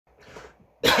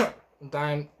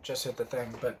Dying just hit the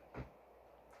thing, but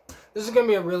this is gonna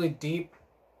be a really deep,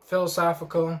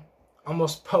 philosophical,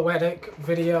 almost poetic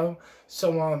video.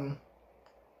 So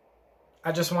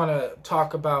I just want to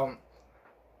talk about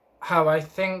how I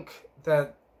think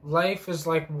that life is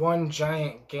like one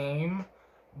giant game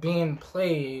being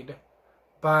played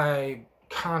by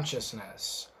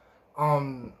consciousness.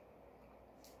 Um,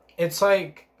 it's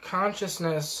like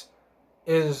consciousness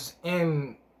is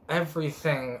in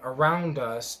everything around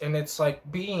us, and it's like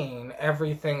being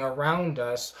everything around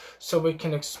us so we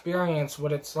can experience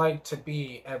what it's like to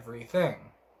be everything.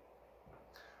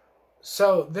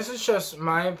 So this is just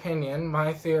my opinion,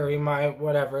 my theory, my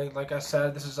whatever. Like I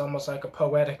said, this is almost like a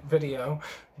poetic video,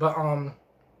 but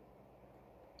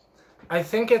I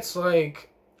think it's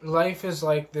like life is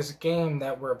like this game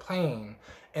that we're playing,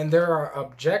 and there are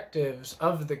objectives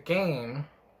of the game.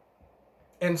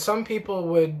 And some people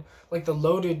would, like, the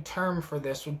loaded term for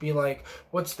this would be like,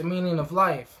 what's the meaning of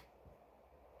life?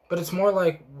 But it's more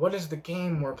like, what is the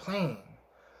game we're playing?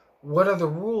 What are the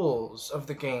rules of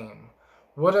the game?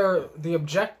 What are the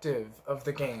objective of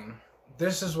the game?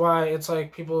 This is why it's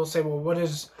like people will say, well, what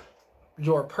is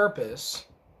your purpose?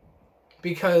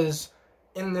 Because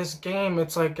in this game,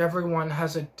 it's like everyone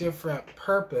has a different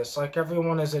purpose. Like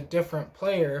everyone is a different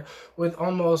player with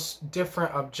almost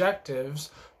different objectives,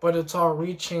 but it's all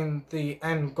reaching the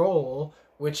end goal,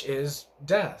 which is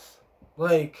death.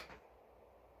 Like,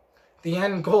 the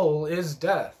end goal is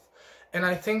death. And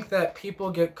I think that people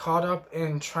get caught up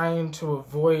in trying to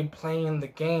avoid playing the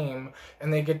game,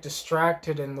 and they get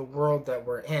distracted in the world that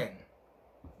we're in.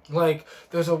 Like,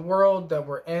 there's a world that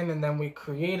we're in, and then we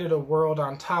created a world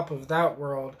on top of that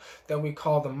world that we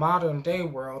call the modern day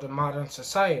world and modern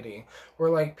society, where,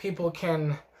 like, people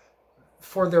can,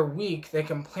 for their week, they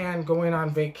can plan going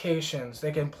on vacations,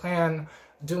 they can plan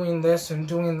doing this and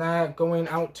doing that, going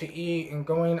out to eat and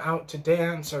going out to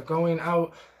dance, or going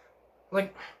out,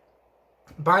 like,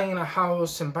 buying a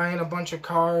house and buying a bunch of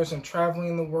cars and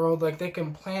traveling the world. Like, they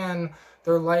can plan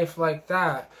their life like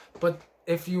that. But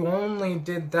if you only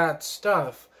did that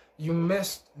stuff, you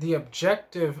missed the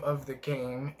objective of the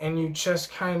game, and you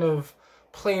just kind of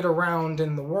played around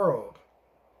in the world.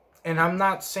 And I'm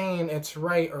not saying it's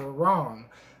right or wrong.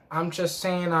 I'm just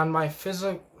saying on my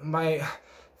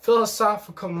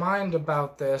philosophical mind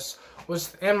about this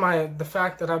was, and the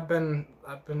fact that I've been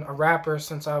a rapper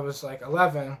since I was like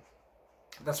 11.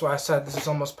 That's why I said this is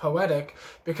almost poetic,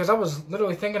 because I was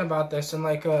literally thinking about this, and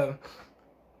like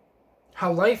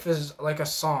how life is like a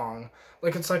song.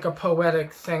 Like, it's like a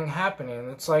poetic thing happening.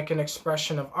 It's like an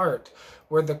expression of art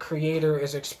where the creator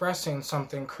is expressing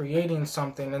something, creating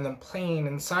something, and then playing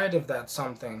inside of that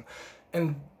something.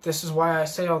 And this is why I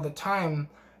say all the time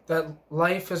that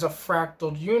life is a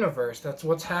fractaled universe. That's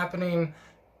what's happening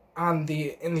in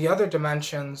the other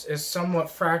dimensions is somewhat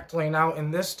fractaling out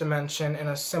in this dimension in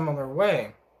a similar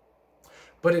way.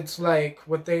 But it's like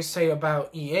what they say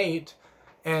about E8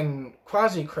 and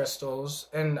quasi-crystals,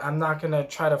 and I'm not going to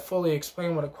try to fully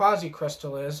explain what a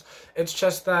quasi-crystal is. It's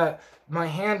just that my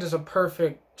hand is a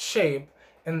perfect shape,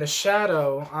 and the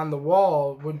shadow on the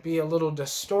wall would be a little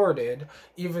distorted,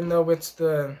 even though it's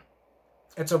a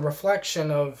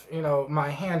reflection of, you know, my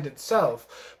hand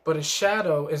itself. But a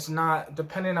shadow is not,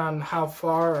 depending on how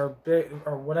far or big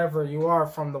or whatever you are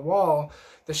from the wall,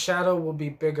 the shadow will be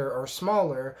bigger or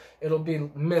smaller. It'll be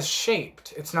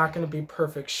misshaped. It's not going to be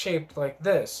perfect shaped like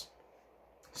this.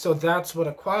 So that's what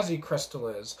a quasi-crystal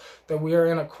is. That we are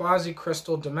in a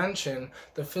quasi-crystal dimension.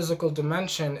 The physical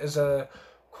dimension is a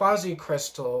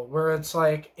quasi-crystal where it's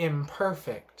like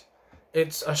imperfect.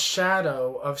 It's a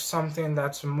shadow of something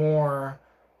that's more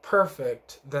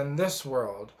perfect than this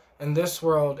world. And this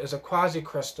world is a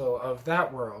quasi-crystal of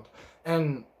that world.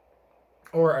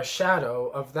 Or a shadow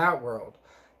of that world.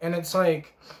 And it's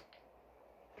like,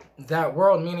 that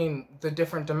world meaning the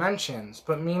different dimensions,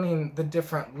 but meaning the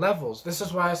different levels. This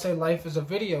is why I say life is a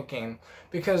video game.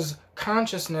 Because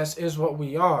consciousness is what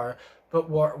we are, but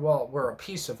we're a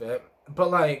piece of it. But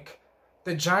like,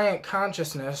 the giant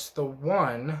consciousness, the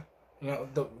one, you know,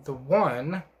 the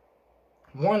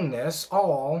oneness,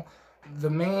 all, the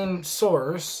main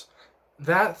source,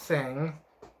 that thing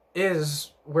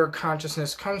is where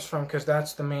consciousness comes from, because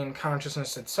that's the main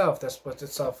consciousness itself that splits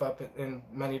itself up in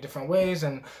many different ways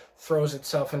and throws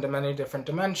itself into many different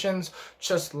dimensions,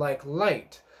 just like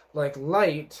light. Like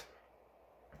light,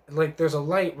 like there's a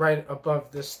light right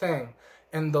above this thing,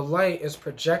 and the light is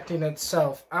projecting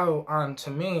itself out onto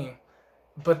me,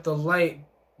 but the light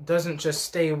doesn't just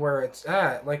stay where it's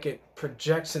at. Like, it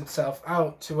projects itself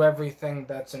out to everything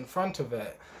that's in front of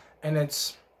it, and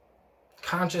it's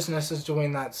consciousness is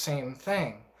doing that same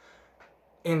thing.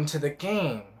 into the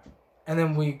game. And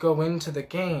then we go into the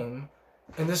game,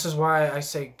 and this is why I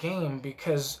say game,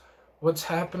 because what's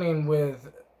happening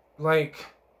with, like,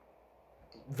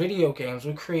 video games,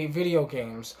 we create video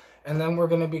games, and then we're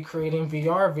going to be creating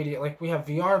VR video, like we have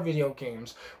VR video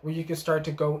games where you can start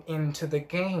to go into the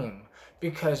game,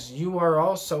 because you are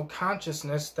also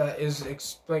consciousness that is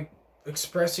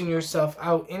expressing yourself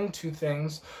out into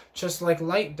things, just like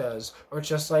light does, or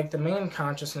just like the main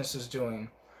consciousness is doing.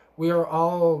 We are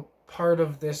all part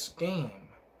of this game,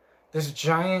 this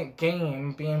giant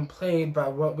game being played by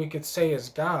what we could say is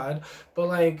God. But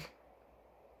like,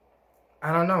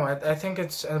 I don't know, I think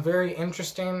it's a very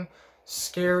interesting,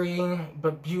 scary,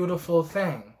 but beautiful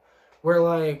thing, where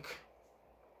like,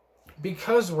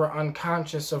 because we're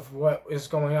unconscious of what is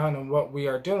going on and what we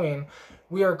are doing,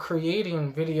 we are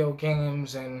creating video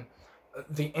games and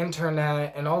the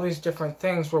internet and all these different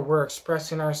things where we're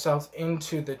expressing ourselves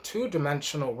into the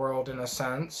two-dimensional world in a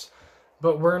sense,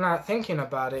 but we're not thinking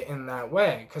about it in that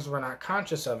way because we're not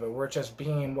conscious of it. We're just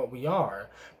being what we are,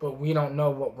 but we don't know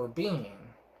what we're being.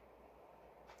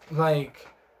 Like,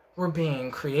 we're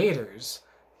being creators,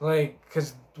 like,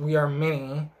 because we are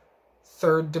many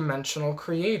third-dimensional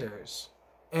creators,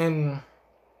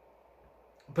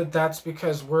 but that's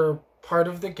because we're part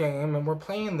of the game and we're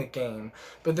playing the game.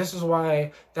 But this is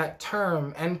why that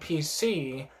term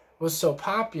NPC was so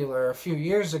popular a few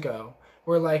years ago,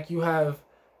 where like you have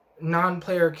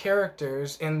non-player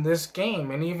characters in this game,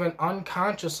 and even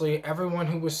unconsciously everyone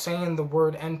who was saying the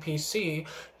word NPC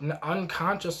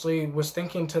unconsciously was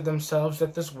thinking to themselves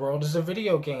that this world is a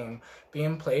video game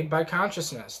being played by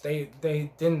consciousness. They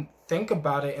didn't think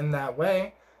about it in that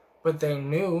way, but they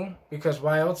knew, because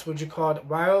why else would you call it,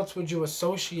 why else would you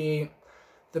associate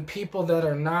the people that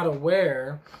are not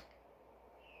aware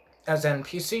as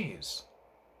NPCs?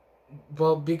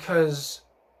 Well, because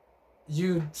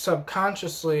you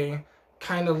subconsciously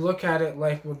kind of look at it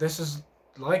like, well, this is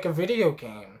like a video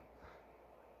game.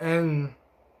 And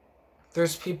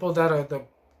there's people that are the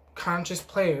conscious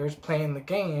players playing the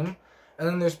game, and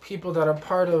then there's people that are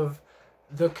part of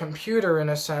the computer in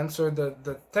a sense, or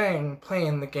the thing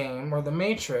playing the game, or the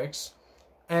matrix.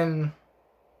 And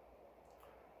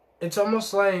it's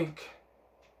almost like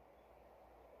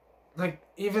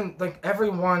even like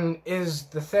everyone is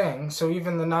the thing. So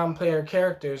even the non-player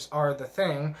characters are the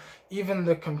thing. Even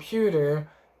the computer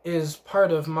is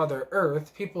part of Mother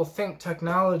Earth. People think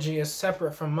technology is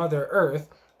separate from Mother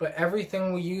Earth, but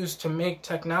everything we use to make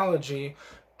technology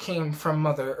came from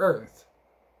Mother Earth.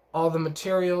 All the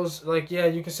materials, like, yeah,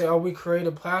 you could say, oh, we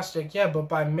created plastic. Yeah, but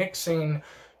by mixing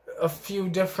a few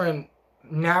different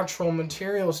natural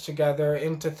materials together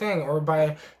into thing, or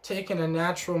by taking a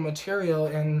natural material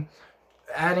and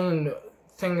adding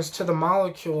things to the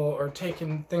molecule or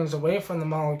taking things away from the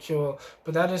molecule,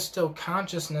 but that is still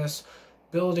consciousness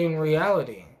building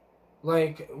reality.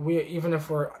 Like, we, even if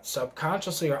we're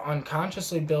subconsciously or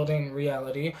unconsciously building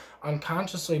reality,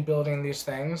 unconsciously building these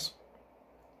things,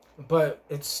 but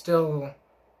it's still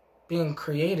being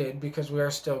created because we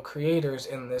are still creators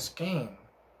in this game.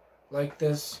 Like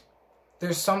this,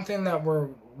 there's something that we're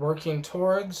working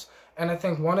towards, and I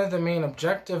think one of the main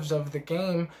objectives of the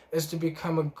game is to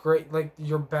become a great, like,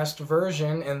 your best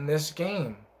version in this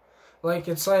game. Like,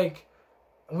 it's like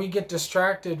we get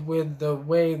distracted with the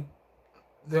way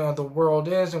the world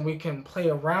is, and we can play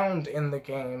around in the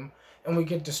game, and we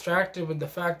get distracted with the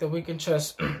fact that we can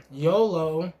just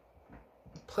YOLO,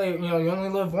 play, you only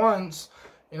live once,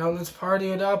 let's party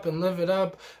it up and live it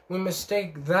up. We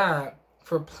mistake that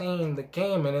for playing the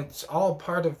game, and it's all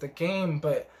part of the game,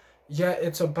 but yet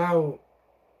it's about,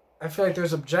 I feel like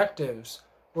there's objectives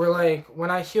where, like,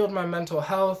 when I healed my mental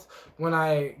health, when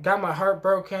I got my heart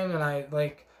broken, and I,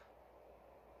 like,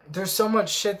 there's so much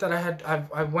shit that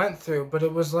I went through, but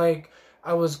it was like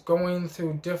I was going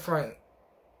through different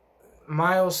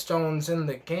milestones in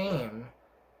the game,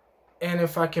 and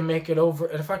if I can make it over,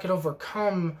 if I could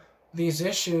overcome these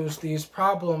issues, these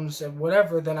problems, and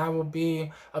whatever, then I will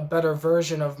be a better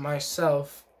version of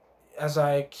myself. As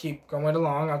I keep going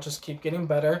along, I'll just keep getting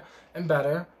better and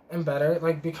better and better,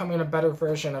 like becoming a better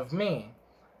version of me.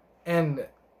 And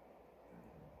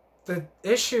the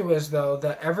issue is, though,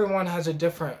 that everyone has a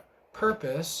different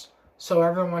purpose, so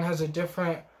everyone has a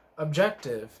different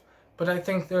objective. But I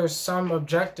think there's some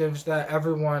objectives that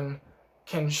everyone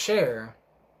can share.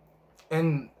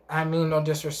 And I mean no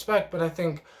disrespect, but I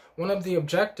think one of the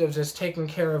objectives is taking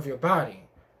care of your body.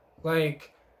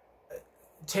 Like,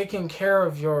 taking care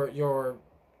of your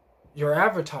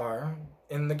avatar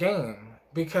in the game,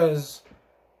 because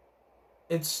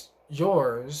it's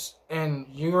yours, and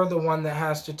you're the one that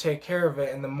has to take care of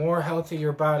it. And the more healthy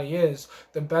your body is,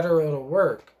 the better it'll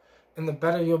work, and the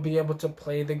better you'll be able to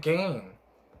play the game.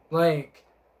 Like,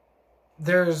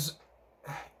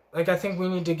 I think we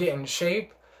need to get in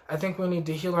shape. I think we need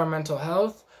to heal our mental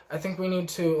health. I think we need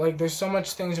to, there's so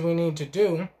much things we need to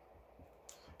do.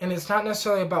 And it's not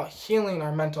necessarily about healing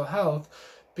our mental health,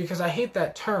 because I hate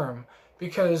that term,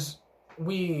 because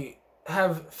we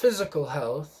have physical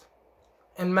health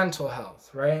and mental health,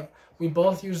 right? We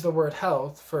both use the word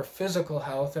health for physical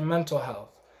health and mental health.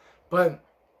 But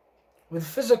with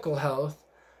physical health,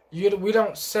 we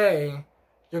don't say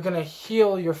you're going to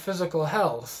heal your physical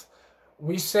health.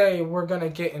 We say we're going to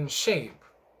get in shape.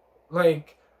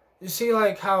 Like, you see,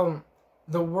 like, how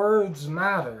the words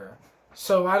matter.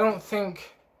 So I don't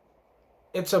think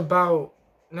it's about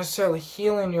necessarily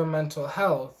healing your mental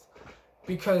health,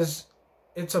 because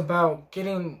it's about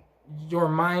getting your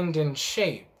mind in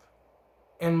shape.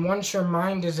 And once your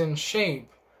mind is in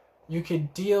shape, you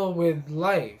could deal with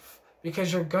life,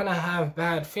 because you're gonna have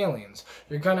bad feelings.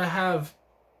 You're gonna have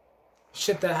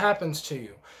shit that happens to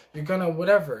you. You're gonna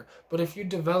whatever. But if you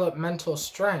develop mental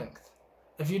strength,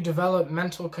 if you develop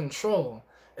mental control,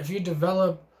 if you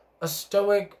develop a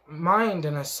stoic mind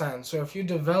in a sense, or if you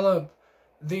develop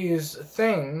these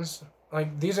things,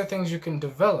 like, these are things you can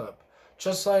develop.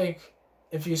 Just like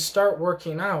if you start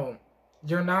working out,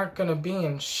 you're not going to be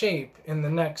in shape in the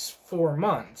next 4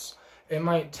 months. It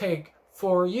might take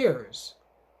 4 years.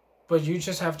 But you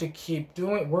just have to keep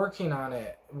working on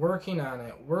it.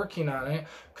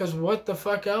 Because what the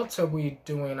fuck else are we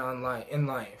doing in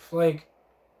life? Like,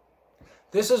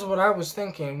 this is what I was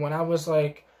thinking when I was,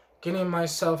 like, getting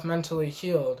myself mentally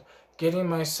healed, getting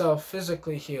myself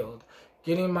physically healed,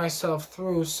 getting myself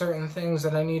through certain things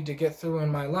that I need to get through in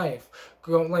my life,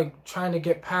 trying to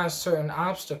get past certain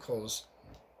obstacles.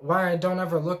 Why I don't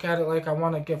ever look at it like I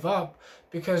want to give up,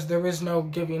 because there is no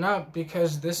giving up,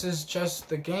 because this is just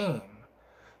the game.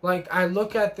 Like, I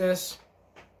look at this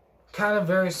kind of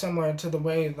very similar to the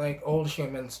way, like, old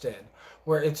humans did,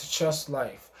 where it's just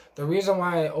life. The reason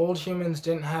why old humans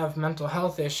didn't have mental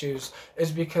health issues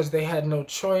is because they had no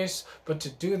choice but to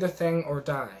do the thing or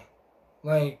die.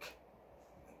 Like,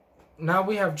 now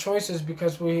we have choices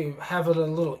because we have it a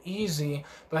little easy,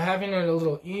 but having it a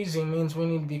little easy means we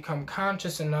need to become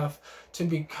conscious enough to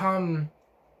become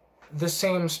the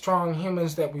same strong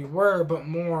humans that we were, but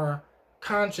more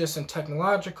conscious and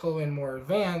technological and more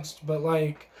advanced. But,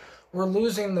 like, we're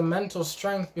losing the mental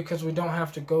strength because we don't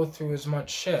have to go through as much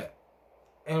shit.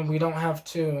 And we don't have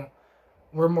to,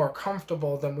 we're more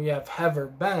comfortable than we have ever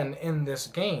been in this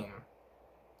game.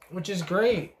 Which is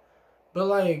great. But,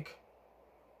 like,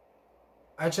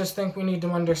 I just think we need to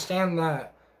understand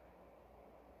that,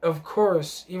 of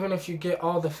course, even if you get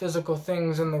all the physical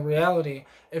things in the reality,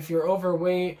 if you're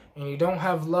overweight and you don't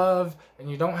have love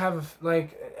and you don't have,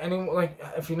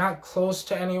 if you're not close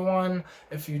to anyone,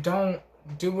 if you don't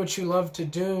do what you love to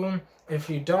do, if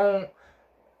you don't,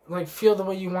 feel the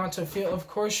way you want to feel, of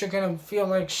course you're gonna feel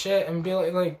like shit and be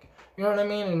like, you know what I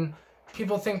mean? And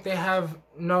people think they have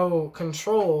no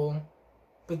control,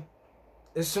 but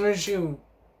as soon as you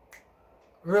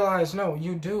realize, no,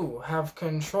 you do have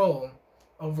control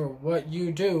over what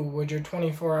you do with your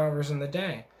 24 hours in the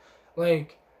day.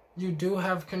 Like, you do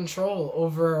have control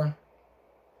over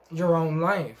your own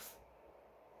life.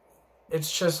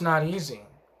 It's just not easy.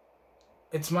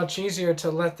 It's much easier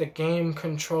to let the game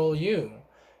control you.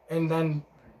 And then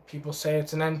people say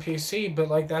it's an NPC, but,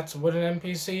 like, that's what an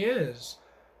NPC is.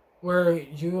 Where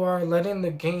you are letting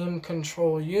the game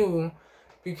control you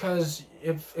because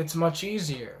it's much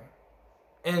easier.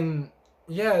 And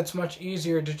yeah, it's much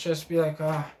easier to just be like,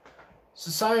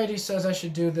 society says I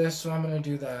should do this, so I'm going to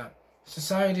do that.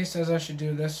 Society says I should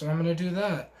do this, so I'm going to do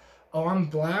that. Oh, I'm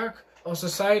black? Oh,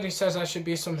 society says I should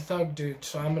be some thug dude,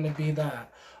 so I'm going to be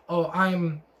that. Oh,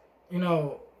 I'm,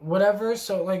 whatever.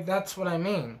 So, like, that's what I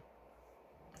mean.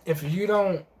 If you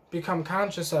don't become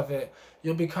conscious of it,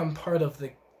 you'll become part of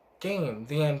the game,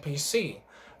 the NPC.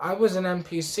 I was an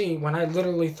NPC when I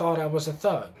literally thought I was a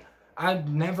thug. I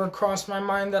never crossed my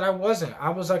mind that I wasn't. I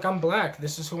was like, I'm black.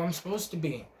 This is who I'm supposed to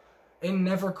be. It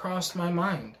never crossed my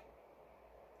mind.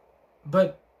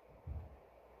 But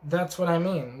that's what I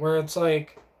mean. Where it's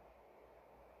like,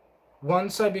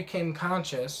 once I became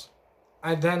conscious,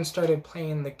 I then started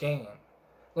playing the game.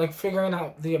 Like, figuring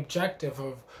out the objective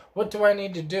of, what do I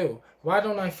need to do? Why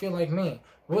don't I feel like me?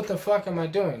 What the fuck am I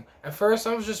doing? At first,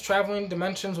 I was just traveling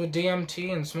dimensions with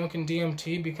DMT and smoking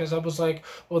DMT because I was like,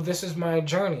 well, this is my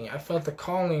journey. I felt the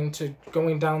calling to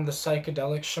going down the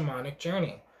psychedelic shamanic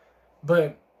journey.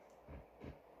 But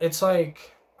it's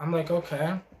like, I'm like,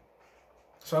 okay,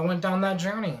 So I went down that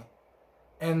journey.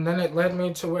 And then it led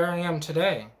me to where I am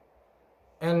today.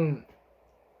 And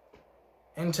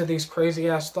into these crazy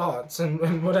ass thoughts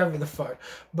and whatever the fuck.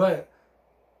 But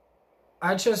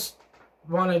I just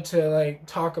wanted to like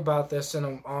talk about this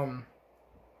in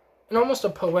almost a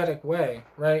poetic way,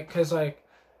 right? Because like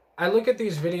I look at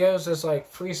these videos as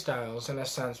like freestyles in a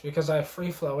sense, because I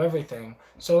free flow everything.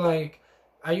 So like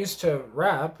I used to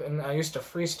rap and I used to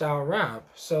freestyle rap.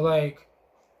 So like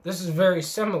this is very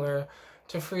similar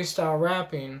to freestyle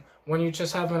rapping, when you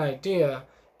just have an idea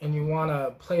and you want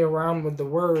to play around with the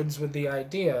words with the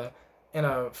idea in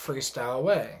a freestyle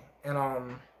way. And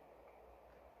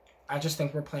I just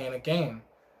think we're playing a game.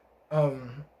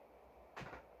 And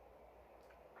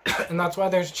that's why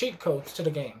there's cheat codes to the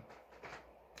game.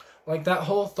 Like that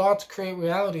whole thoughts create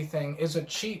reality thing is a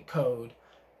cheat code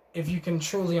if you can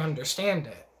truly understand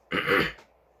it.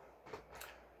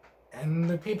 And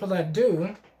the people that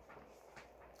do,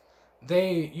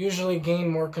 they usually gain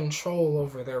more control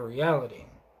over their reality.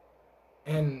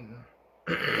 And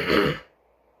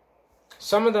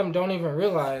some of them don't even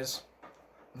realize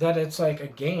that it's like a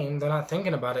game. They're not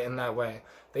thinking about it in that way.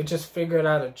 They just figured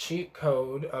out a cheat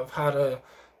code of how to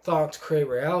thoughts create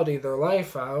reality, their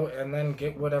life out, and then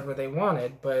get whatever they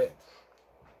wanted. But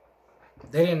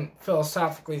they didn't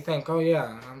philosophically think, oh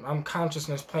yeah, I'm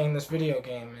consciousness playing this video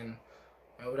game and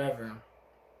whatever.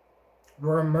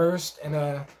 We're immersed in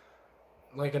a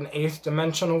like an 8th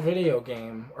dimensional video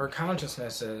game, or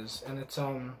consciousness is, and it's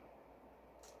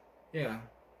yeah,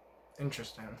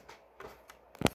 interesting.